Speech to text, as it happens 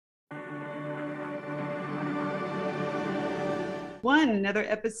Another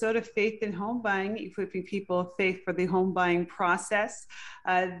episode of Faith in Home Buying, equipping people of faith for the home buying process.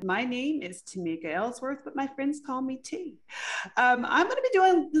 My name is Tamika Ellsworth, but my friends call me T. I'm going to be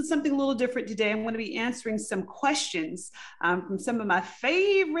doing something a little different today. I'm going to be answering some questions from some of my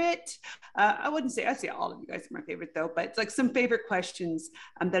favorite, I'd say all of you guys are my favorite though, but it's like some favorite questions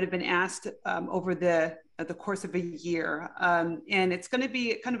that have been asked over the course of a year. And it's going to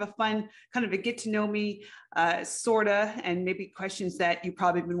be kind of a fun, kind of a get to know me sorta, and maybe questions that you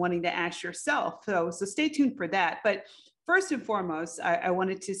probably been wanting to ask yourself. So stay tuned for that. But first and foremost, I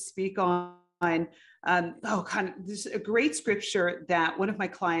wanted to speak on kind of this a great scripture that one of my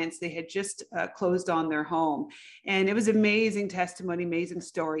clients, they had just closed on their home, and it was amazing testimony, amazing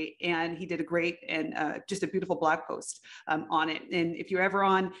story, and he did a great and just a beautiful blog post on it. And if you're ever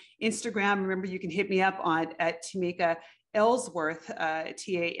on Instagram, remember you can hit me up at Tamika Ellsworth,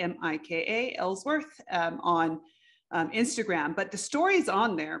 Tamika Ellsworth on Instagram. But the story's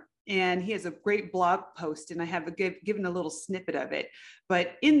on there, and he has a great blog post, and I have given a little snippet of it.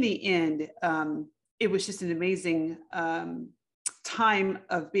 But in the end, it was just an amazing time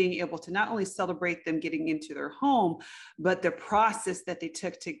of being able to not only celebrate them getting into their home, but the process that they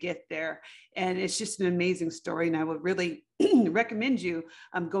took to get there. And it's just an amazing story, and I would really recommend you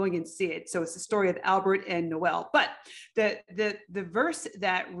going and see it. So it's the story of Albert and Noel. But the verse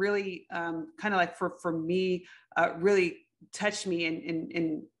that really kind of like for me really touched me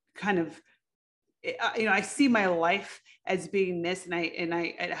and kind of, I see my life as being this, and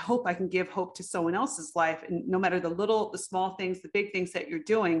I hope I can give hope to someone else's life. And no matter the small things, the big things that you're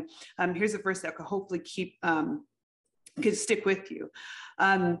doing, here's a verse that could hopefully could stick with you.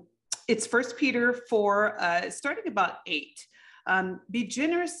 It's 1 Peter 4, starting about 8. Be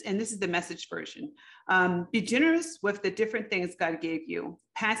generous, and this is the Message version. Be generous with the different things God gave you,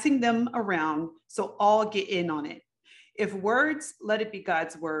 passing them around so all get in on it. If words, let it be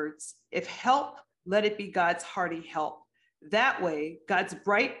God's words. If help, let it be God's hearty help. That way, God's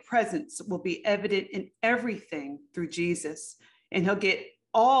bright presence will be evident in everything through Jesus, and he'll get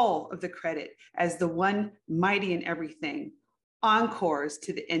all of the credit as the one mighty in everything. Encores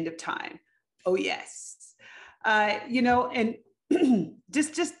to the end of time. Oh, yes. And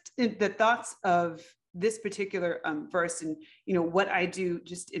just the thoughts of this particular verse, and what I do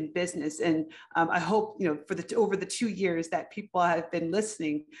just in business, and I hope for over the 2 years that people have been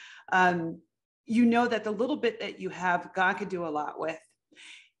listening, that the little bit that you have, God could do a lot with.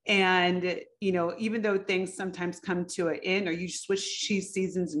 And even though things sometimes come to an end, or you switch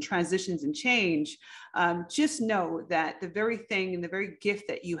seasons and transitions and change, just know that the very thing and the very gift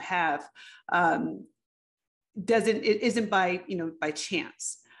that you have isn't by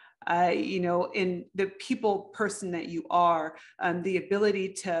chance. In the people person that you are, the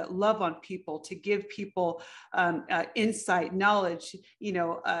ability to love on people, to give people insight, knowledge,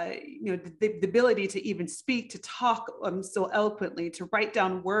 the ability to even speak, to talk so eloquently, to write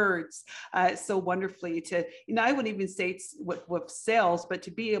down words so wonderfully, to, I wouldn't even say it's with sales, but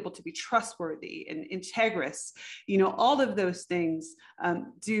to be able to be trustworthy and integrous, all of those things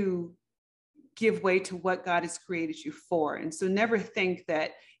do give way to what God has created you for. And so never think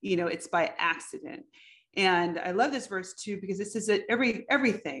that, it's by accident. And I love this verse too, because this is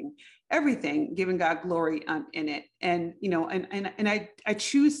everything giving God glory in it. And, I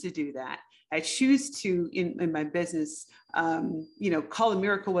choose to do that. I choose to, in my business, call a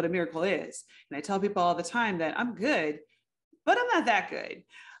miracle what a miracle is. And I tell people all the time that I'm good, but I'm not that good.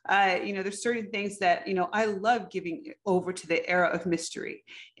 There's certain things that, I love giving over to the era of mystery.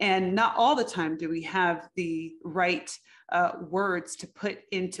 And not all the time do we have the right words to put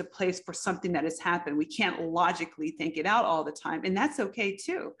into place for something that has happened. We can't logically think it out all the time. And that's okay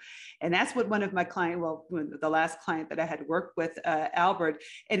too. And that's what one of my the last client that I had worked with, Albert,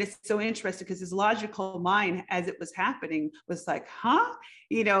 and it's so interesting because his logical mind as it was happening was like, how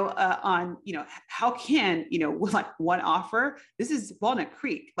can, like one offer, this is Walnut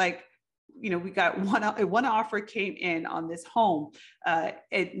Creek, like, we got one offer came in on this home. And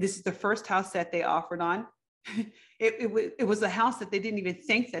this is the first house that they offered on. It was a house that they didn't even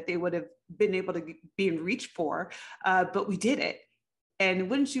think that they would have been able to be in reach for, but we did it.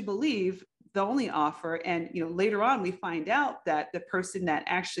 And wouldn't you believe, the only offer, and later on we find out that the person that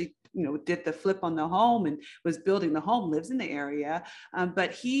actually did the flip on the home and was building the home lives in the area,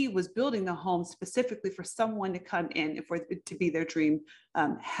 but he was building the home specifically for someone to come in and for it to be their dream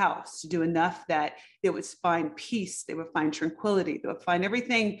house, to do enough that they would find peace, they would find tranquility, they would find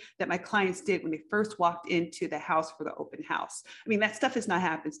everything that my clients did when they first walked into the house for the open house. I mean, that stuff is not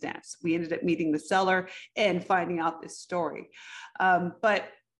happenstance. We ended up meeting the seller and finding out this story. But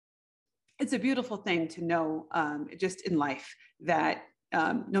it's a beautiful thing to know, just in life, that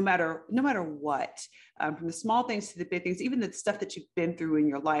no matter what, from the small things to the big things, even the stuff that you've been through in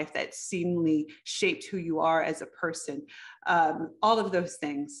your life that seemingly shaped who you are as a person, all of those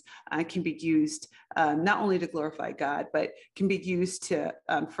things can be used not only to glorify God, but can be used to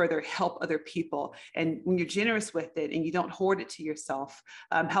further help other people. And when you're generous with it and you don't hoard it to yourself,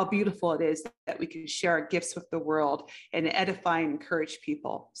 how beautiful it is that we can share our gifts with the world and edify and encourage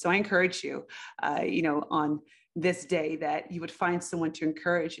people. So I encourage you, on this day, that you would find someone to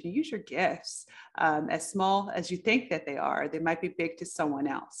encourage and use your gifts, as small as you think that they are. They might be big to someone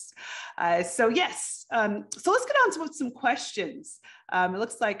else. So yes, so let's get on to some questions. It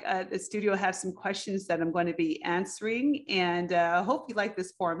looks like the studio has some questions that I'm going to be answering, and I hope you like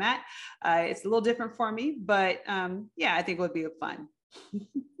this format. It's a little different for me, but yeah, I think it would be fun.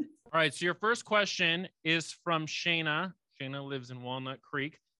 All right, so your first question is from Shayna. Shayna lives in Walnut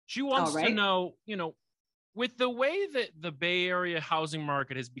Creek. She wants to know, with the way that the Bay Area housing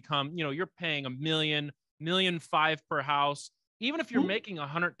market has become, you're paying $1.5 million per house. Even if you're making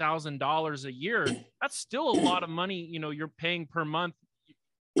 $100,000 a year, that's still a lot of money, you're paying per month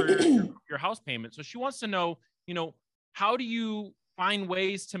for your house payment. So she wants to know, how do you find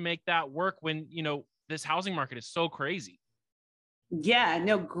ways to make that work when, this housing market is so crazy? Yeah,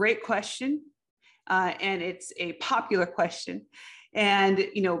 no, great question. And it's a popular question. And,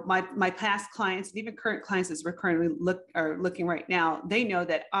 my past clients and even current clients, as we're currently looking right now, they know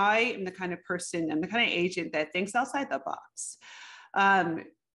that I am the kind of person, I'm the kind of agent that thinks outside the box.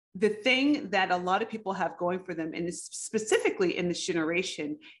 The thing that a lot of people have going for them, and specifically in this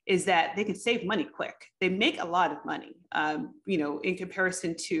generation, is that they can save money quick. They make a lot of money, in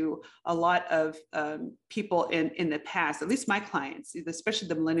comparison to a lot of people in the past, at least my clients, especially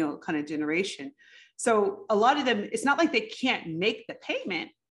the millennial kind of generation. So a lot of them, it's not like they can't make the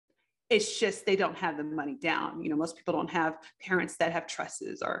payment. It's just they don't have the money down. Most people don't have parents that have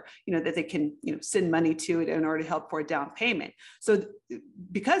trusts, or, that they can, send money to it in order to help for a down payment. So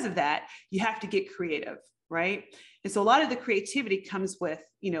because of that, you have to get creative, right? And so a lot of the creativity comes with,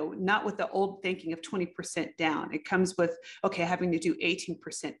 not with the old thinking of 20% down. It comes with, okay, having to do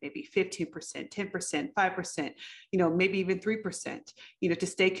 18%, maybe 15%, 10%, 5%, maybe even 3%, to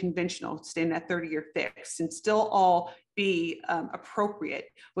stay conventional, stay in that 30-year fix and still all be appropriate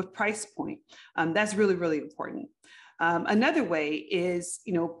with price point. That's really, really important. Another way is,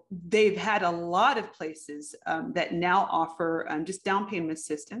 they've had a lot of places that now offer just down payment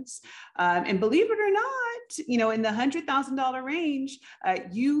assistance. And believe it or not, in the $100,000 range,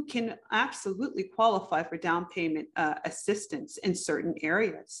 you can absolutely qualify for down payment assistance in certain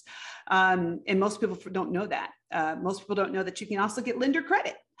areas. And most people don't know that. Most people don't know that you can also get lender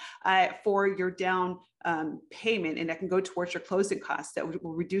credit for your down payment, and that can go towards your closing costs. That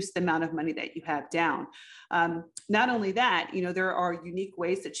will reduce the amount of money that you have down. Not only that, there are unique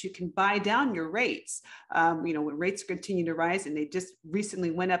ways that you can buy down your rates. When rates continue to rise, and they just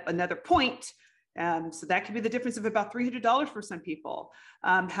recently went up another point. So that could be the difference of about $300 for some people.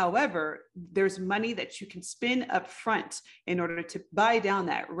 However, there's money that you can spend up front in order to buy down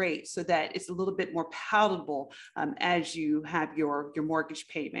that rate so that it's a little bit more palatable as you have your mortgage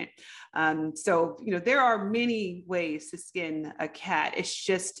payment. So, there are many ways to skin a cat. It's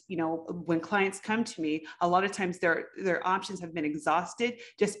just, when clients come to me, a lot of times their options have been exhausted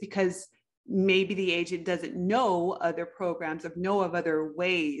just because maybe the agent doesn't know other programs, or know of other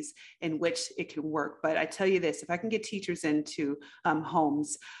ways in which it can work. But I tell you this, if I can get teachers into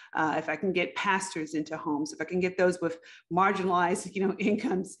homes, if I can get pastors into homes, if I can get those with marginalized,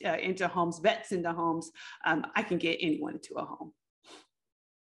 incomes into homes, vets into homes, I can get anyone into a home.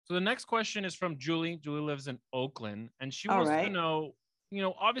 So the next question is from Julie. Julie lives in Oakland, and she wants to know,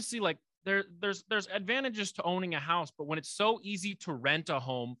 obviously, like there's advantages to owning a house, but when it's so easy to rent a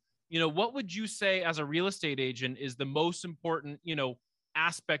home, what would you say as a real estate agent is the most important,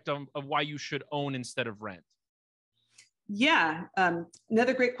 aspect of why you should own instead of rent? Yeah,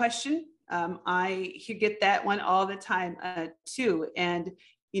 another great question. I get that one all the time too. And,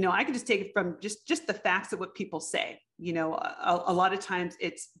 I can just take it from just the facts of what people say. A lot of times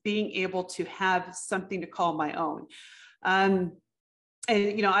it's being able to have something to call my own. And,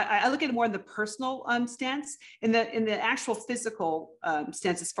 I look at it more in the personal stance. In the actual physical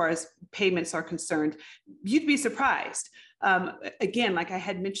stance, as far as payments are concerned, you'd be surprised. Again, like I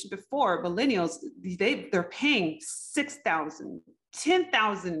had mentioned before, millennials, they're paying $6,000,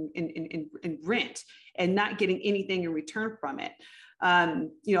 $10,000 in rent and not getting anything in return from it. A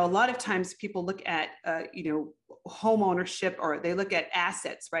lot of times people look at, home ownership, or they look at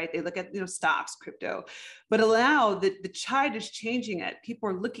assets, right? They look at, stocks, crypto, but now the tide is changing it. People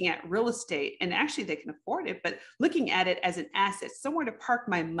are looking at real estate, and actually they can afford it, but looking at it as an asset, somewhere to park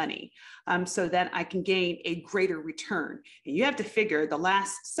my money, so that I can gain a greater return. And you have to figure the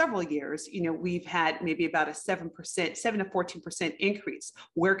last several years, we've had maybe about a 7% to 14% increase.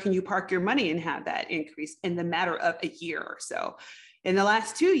 Where can you park your money and have that increase in the matter of a year or so? In the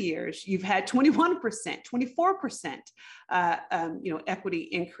last 2 years, you've had 21%, 24%, equity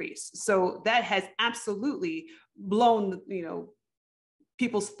increase. So that has absolutely blown,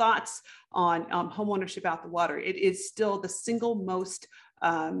 people's thoughts on homeownership out the water. It is still the single most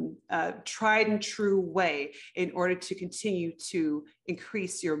tried and true way in order to continue to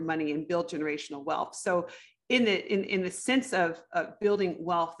increase your money and build generational wealth. So in the sense of building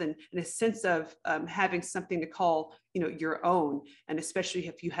wealth, and in a sense of having something to call your own, and especially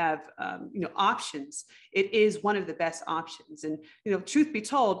if you have options, it is one of the best options. And truth be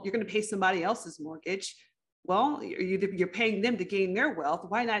told, you're going to pay somebody else's mortgage. Well, you're paying them to gain their wealth.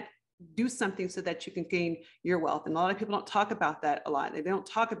 Why not do something so that you can gain your wealth? And a lot of people don't talk about that a lot. They don't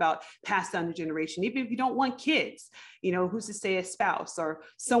talk about pass down the generation. Even if you don't want kids, who's to say a spouse or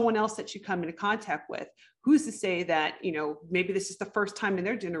someone else that you come into contact with, who's to say that, maybe this is the first time in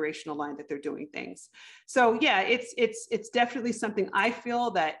their generational line that they're doing things. So yeah, it's definitely something I feel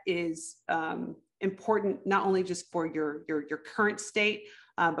that is important, not only just for your current state,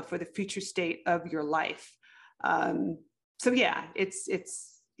 but for the future state of your life. So yeah,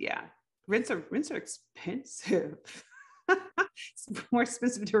 yeah, rents are expensive. It's more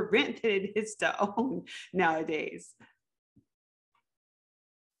expensive to rent than it is to own nowadays.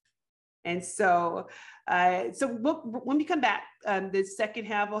 And so, when we come back, the second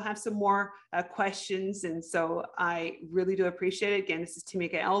half, we'll have some more questions. And so I really do appreciate it. Again, this is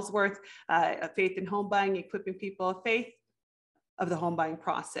Tamika Ellsworth, Faith in Home Buying, equipping people of faith of the home buying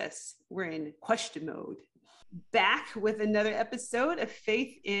process. We're in question mode. Back with another episode of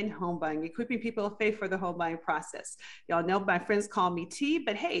Faith in Home Buying, equipping people of faith for the home buying process. Y'all know my friends call me T,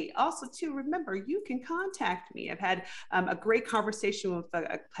 but hey, also too, remember, you can contact me. I've had a great conversation with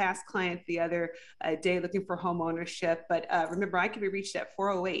a past client the other day looking for home ownership, but remember, I can be reached at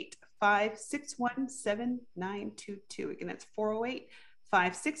 408-561-7922. Again, that's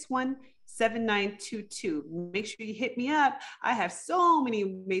 408-561-7922. Make sure you hit me up. I have so many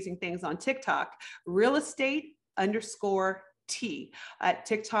amazing things on TikTok, real estate _T at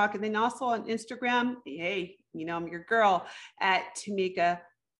TikTok. And then also on Instagram, hey, I'm your girl at Tamika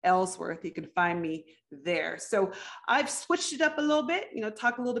Ellsworth. You can find me there. So I've switched it up a little bit,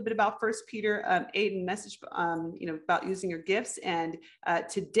 talk a little bit about 1 Peter 8 and message, about using your gifts. And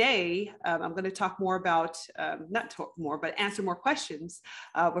today I'm going to talk more about, not talk more, but answer more questions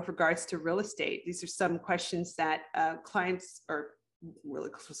with regards to real estate. These are some questions that clients, or really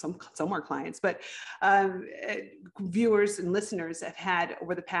some are clients, but viewers and listeners have had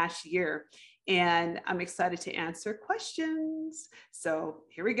over the past year. And I'm excited to answer questions. So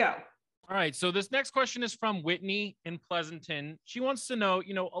here we go. All right. So this next question is from Whitney in Pleasanton. She wants to know,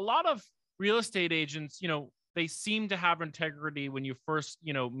 a lot of real estate agents, they seem to have integrity when you first,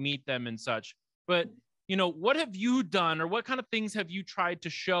 meet them and such. But, what have you done, or what kind of things have you tried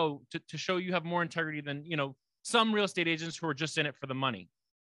to show to show you have more integrity than, some real estate agents who are just in it for the money?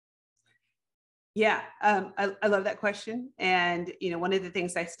 Yeah, I love that question. And, one of the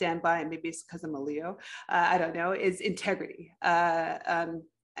things I stand by, and maybe it's because I'm a Leo, I don't know, is integrity. And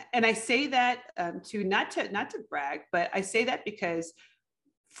I say that to not to brag, but I say that because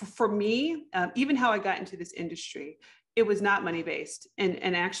for me, even how I got into this industry, it was not money-based.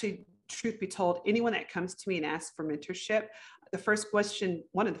 And actually, truth be told, anyone that comes to me and asks for mentorship,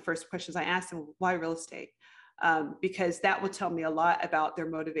 one of the first questions I ask them, why real estate? Because that will tell me a lot about their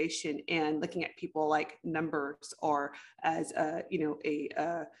motivation, and looking at people like numbers, or as a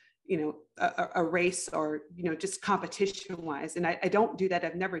race, or just competition wise. And I don't do that.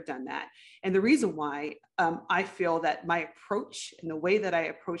 I've never done that. And the reason why I feel that my approach and the way that I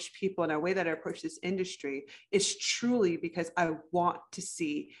approach people and the way that I approach this industry is truly because I want to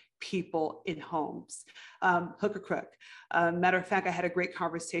see people in homes, hook or crook. Matter of fact, I had a great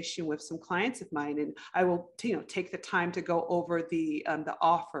conversation with some clients of mine, and I will, take the time to go over the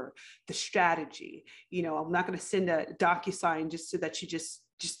offer, the strategy. I'm not going to send a DocuSign just so that you just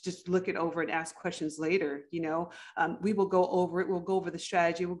look it over and ask questions later. We will go over it. We'll go over the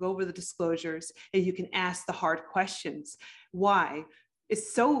strategy. We'll go over the disclosures, and you can ask the hard questions. Why?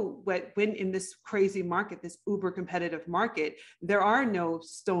 it's so when in this crazy market, this uber competitive market, there are no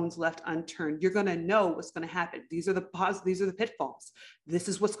stones left unturned. You're going to know what's going to happen. These are the pitfalls. This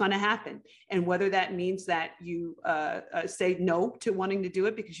is what's going to happen. And whether that means that you say no to wanting to do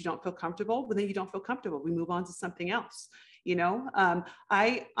it because you don't feel comfortable, well, then you don't feel comfortable. We move on to something else.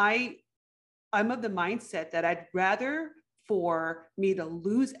 I'm of the mindset that I'd rather for me to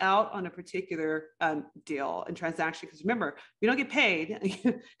lose out on a particular deal and transaction, because remember, we don't get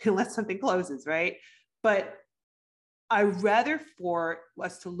paid unless something closes, right? But I'd rather for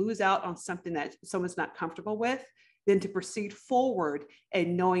us to lose out on something that someone's not comfortable with than to proceed forward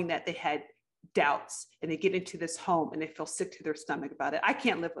and knowing that they had doubts and they get into this home and they feel sick to their stomach about it. I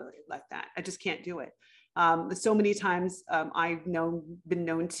can't live with it like that. I just can't do it. So many times I've been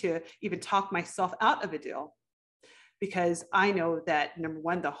known to even talk myself out of a deal, because I know that, number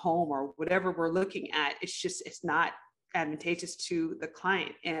one, the home or whatever we're looking at, it's not advantageous to the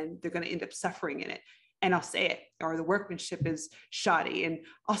client and they're going to end up suffering in it. And I'll say it, or the workmanship is shoddy, and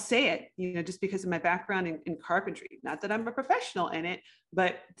I'll say it, just because of my background in carpentry. Not that I'm a professional in it,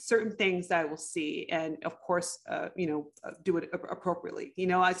 but certain things I will see, and of course, do it appropriately.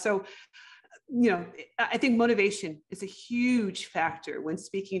 I think motivation is a huge factor when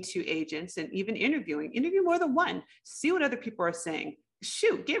speaking to agents and even interview more than one, see what other people are saying,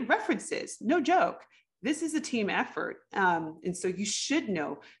 get references, no joke. This is a team effort. And so you should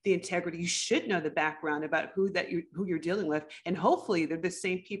know the integrity. You should know the background about who you're dealing with. And hopefully they're the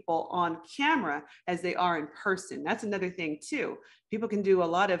same people on camera as they are in person. That's another thing too. People can do a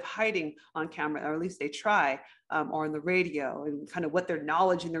lot of hiding on camera, or at least they try, or on the radio, and kind of what their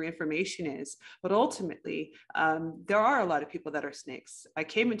knowledge and their information is. But ultimately, there are a lot of people that are snakes. I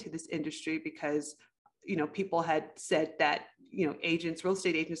came into this industry because people had said that, real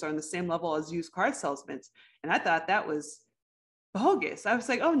estate agents are on the same level as used car salesmen. And I thought that was bogus. I was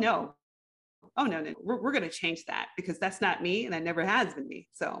like, oh no, we're going to change that, because that's not me. And that never has been me.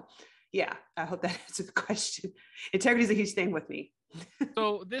 So yeah, I hope that answers the question. Integrity is a huge thing with me.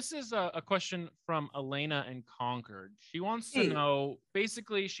 So this is a question from Elena in Concord. She wants to know,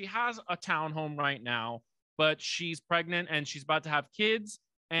 basically, she has a townhome right now, but she's pregnant and she's about to have kids.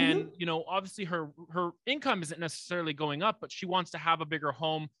 And, obviously her income isn't necessarily going up, but she wants to have a bigger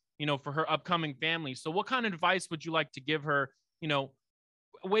home, for her upcoming family. So what kind of advice would you like to give her,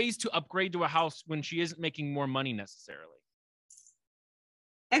 ways to upgrade to a house when she isn't making more money necessarily?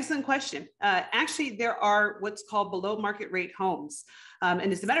 Excellent question. Actually, there are what's called below market rate homes.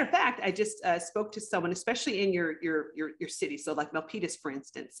 And as a matter of fact, I just spoke to someone, especially in your city. So like Milpitas, for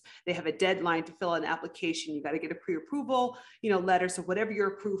instance, they have a deadline to fill out an application. You got to get a pre-approval, letter, so whatever you're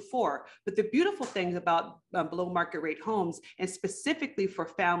approved for. But the beautiful thing about below market rate homes, and specifically for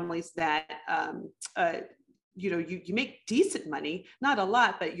families that you make decent money, not a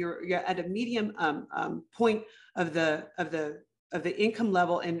lot, but you're at a medium point of the income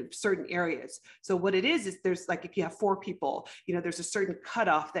level in certain areas. So what it is there's, like, if you have 4 people, there's a certain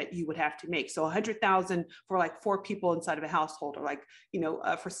cutoff that you would have to make. So 100,000 for like 4 people inside of a household, or like,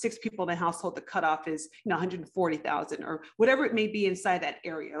 for 6 people in a household, the cutoff is, 140,000 or whatever it may be inside that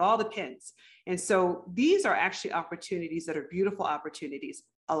area. It all depends. And so these are actually opportunities that are beautiful opportunities.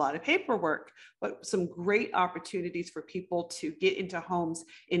 A lot of paperwork, but some great opportunities for people to get into homes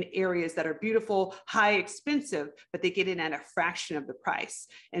in areas that are beautiful, high, expensive, but they get in at a fraction of the price.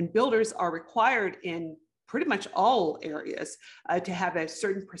 And builders are required in pretty much all areas to have a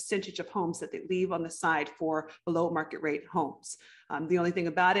certain percentage of homes that they leave on the side for below market rate homes. The only thing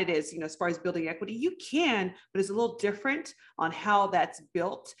about it is, as far as building equity, you can, but it's a little different on how that's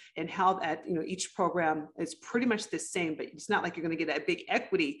built and how that, each program is pretty much the same, but it's not like you're going to get a big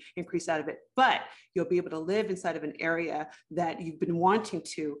equity increase out of it, but you'll be able to live inside of an area that you've been wanting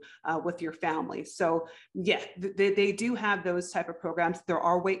to with your family. So yeah, they do have those type of programs. There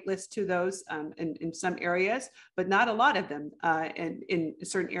are wait lists to those in some areas, but not a lot of them and in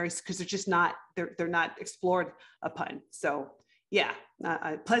certain areas, because they're just not, they're not explored upon. So yeah,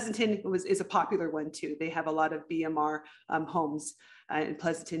 Pleasanton is a popular one too. They have a lot of BMR homes in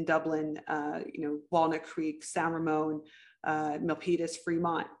Pleasanton, Dublin, Walnut Creek, San Ramon, Milpitas,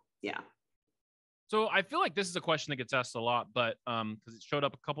 Fremont. Yeah. So I feel like this is a question that gets asked a lot, but because it showed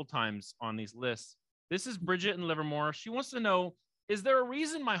up a couple times on these lists. This is Bridget in Livermore. She wants to know, is there a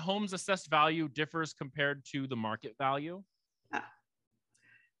reason my home's assessed value differs compared to the market value?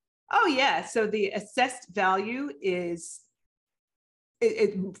 Oh yeah. So the assessed value is,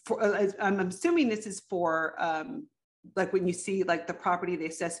 I'm assuming this is for like when you see like the property, they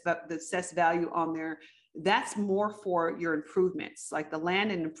assess the assessed value on their That's more for your improvements, like the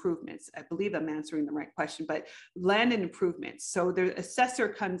land and improvements. I believe I'm answering the right question, but land and improvements. So the assessor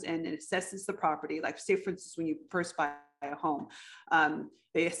comes in and assesses the property. Like say, for instance, when you first buy a home,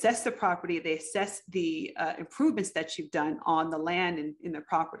 they assess the property, they assess the improvements that you've done on the land and in the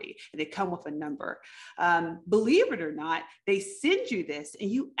property, and they come with a number. Believe it or not, they send you this,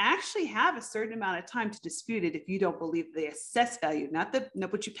 and you actually have a certain amount of time to dispute it if you don't believe the assessed value, not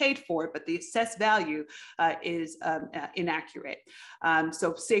what you paid for it, but the assessed value is inaccurate.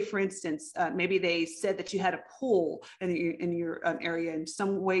 So say, for instance, maybe they said that you had a pool in your area, in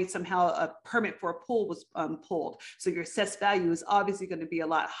some way, somehow a permit for a pool was pulled. So your assessed value is obviously going to be a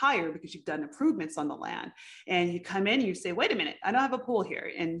lot higher because you've done improvements on the land. And you come in and you say, wait a minute, I don't have a pool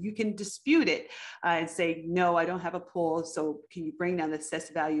here. And you can dispute it and say, no, I don't have a pool. So can you bring down the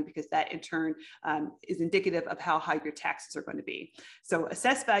assessed value? Because that in turn is indicative of how high your taxes are going to be. So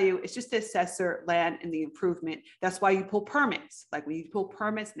assessed value is just the assessor, land, and the improvement. That's why you pull permits. Like when you pull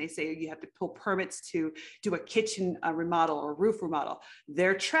permits and they say you have to pull permits to do a kitchen remodel or roof remodel,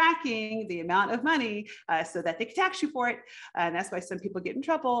 they're tracking the amount of money so that they can tax you for it. And that's why some people get in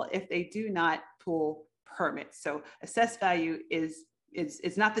trouble if they do not pull permits. So assessed value is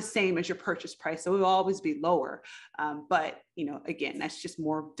not the same as your purchase price, so it will always be lower. But again, that's just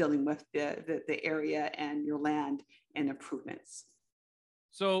more dealing with the area and your land and improvements.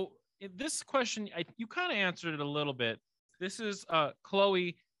 So this question, you kind of answered it a little bit. This is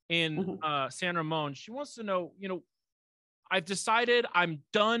Chloe in San Ramon. She wants to know, I've decided I'm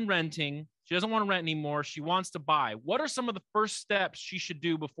done renting. She doesn't want to rent anymore. She wants to buy. What are some of the first steps she should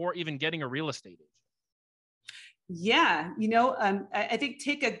do before even getting a real estate agent? Yeah, I think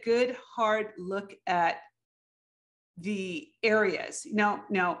take a good hard look at the areas. Now,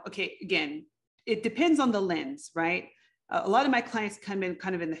 okay, again, it depends on the lens, right? A lot of my clients come in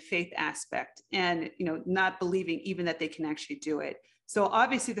kind of in the faith aspect and, not believing even that they can actually do it. So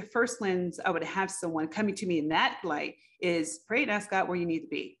obviously the first lens I would have someone coming to me in that light is pray and ask God where you need to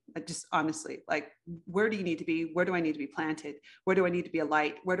be. Just honestly, like, where do you need to be? Where do I need to be planted? Where do I need to be a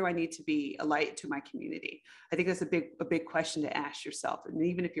light? Where do I need to be a light to my community? I think that's a big question to ask yourself. And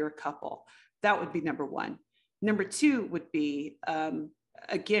even if you're a couple, that would be number one. Number two would be,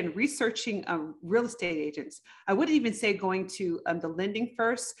 again, researching real estate agents. I wouldn't even say going to the lending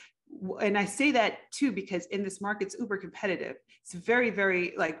first. And I say that too, because in this market, it's uber competitive. It's very,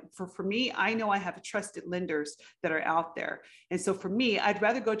 very for me, I know I have trusted lenders that are out there. And so for me, I'd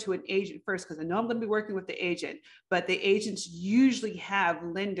rather go to an agent first because I know I'm going to be working with the agent, but the agents usually have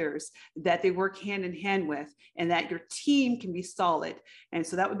lenders that they work hand in hand with and that your team can be solid. And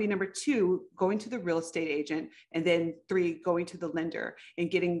so that would be number two, going to the real estate agent, and then three, going to the lender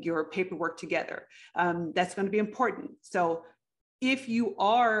and getting your paperwork together. That's going to be important. So if you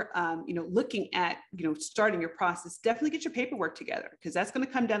are, looking at, starting your process, definitely get your paperwork together because that's going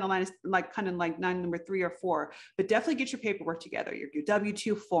to come down the line, like number 3 or 4. But definitely get your paperwork together, your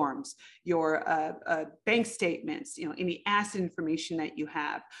W-2 forms, your bank statements, any asset information that you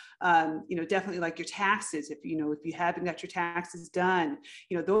have, definitely like your taxes. If you haven't got your taxes done,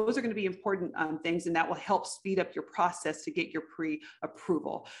 those are going to be important things, and that will help speed up your process to get your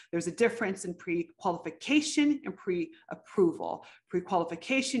pre-approval. There's a difference in pre-qualification and pre-approval.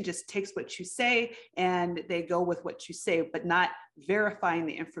 Pre-qualification just takes what you say and they go with what you say, but not verifying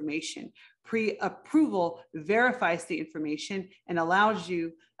the information. Pre-approval verifies the information and allows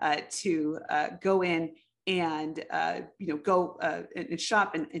you to go in and go and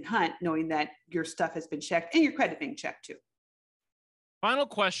shop and hunt, knowing that your stuff has been checked and your credit being checked too. Final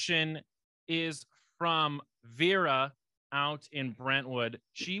question is from Vera out in Brentwood.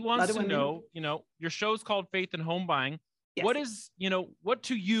 She wants to know, your show's called Faith and Home Buying. Yes. What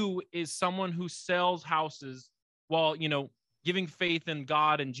to you is someone who sells houses while, giving faith in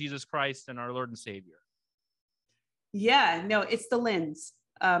God and Jesus Christ and our Lord and Savior? Yeah, no, it's the lens.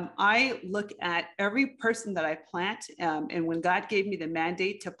 I look at every person that I plant, and when God gave me the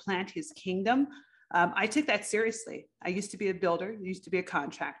mandate to plant his kingdom, I took that seriously. I used to be a builder, used to be a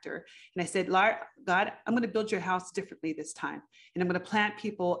contractor. And I said, God, I'm going to build your house differently this time. And I'm going to plant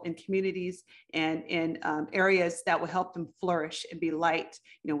people in communities and in areas that will help them flourish and be light.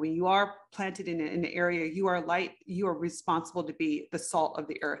 When you are planted in an area, you are light, you are responsible to be the salt of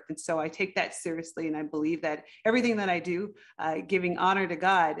the earth. And so I take that seriously. And I believe that everything that I do, giving honor to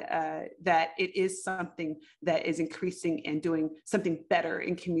God, that it is something that is increasing and doing something better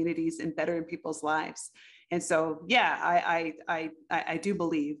in communities and better in people's lives. And so, yeah, I do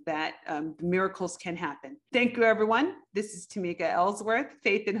believe that miracles can happen. Thank you, everyone. This is Tamika Ellsworth,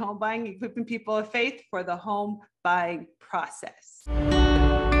 Faith in Home Buying, equipping people of faith for the home buying process.